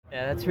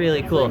Yeah, that's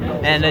really cool.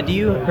 And do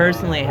you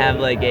personally have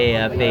like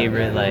a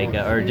favorite, like,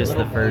 or just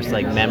the first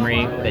like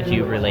memory that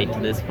you relate to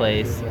this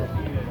place?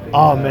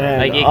 Oh man.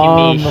 Like it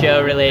can be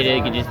show related,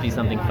 it could just be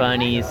something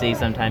funny. You see,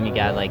 sometime you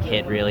got like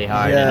hit really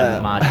hard in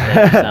a mosh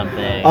pit or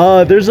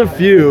something. There's a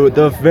few.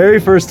 The very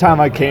first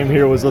time I came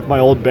here was with my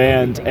old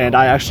band, and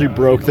I actually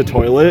broke the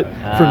toilet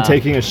from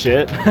taking a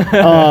shit.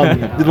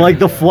 Like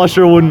the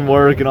flusher wouldn't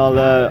work and all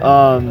that.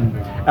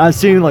 And I've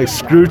seen like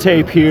Screw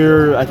Tape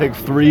here, I think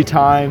 3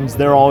 times.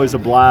 They're always a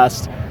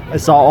blast. I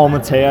saw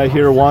Almatea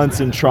here once,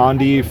 and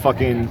Trondy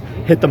fucking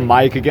hit the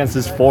mic against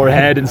his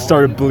forehead and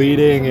started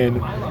bleeding,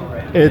 and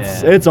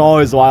it's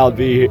always wild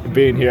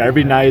being here.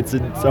 Every night's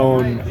its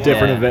own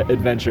different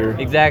adventure.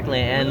 Exactly,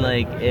 and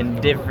like in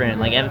different,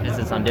 like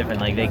emphasis on different,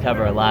 like they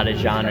cover a lot of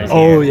genres here.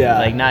 Oh yeah.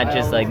 Like not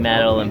just like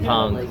metal and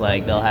punk.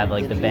 Like they'll have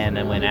like the band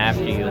that went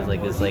after you is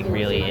like this like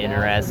really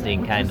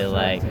interesting kind of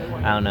like,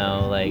 I don't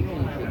know, like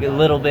a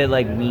little bit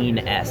like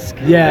Ween-esque.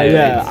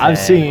 Yeah. I've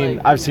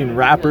seen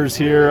rappers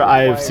here.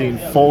 I've seen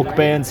folk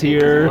bands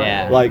here.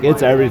 Yeah. Like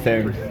it's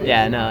everything.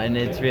 Yeah, no, and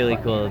it's really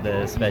cool,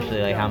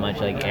 especially like how much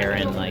like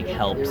Aaron like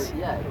helps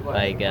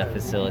like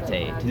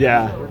facilitate.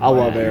 Yeah, I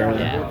love Aaron.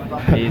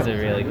 Yeah, he's a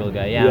really cool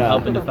guy. Yeah, I'm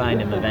hoping to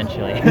find him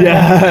eventually.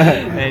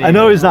 Yeah. I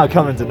know he's not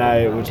coming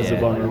tonight, which is a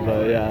bummer,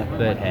 but yeah.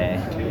 But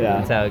hey,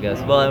 that's how it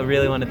goes. Well, I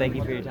really want to thank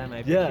you for your time. I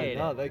appreciate it.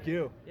 No, thank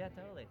you. Yeah,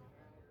 totally.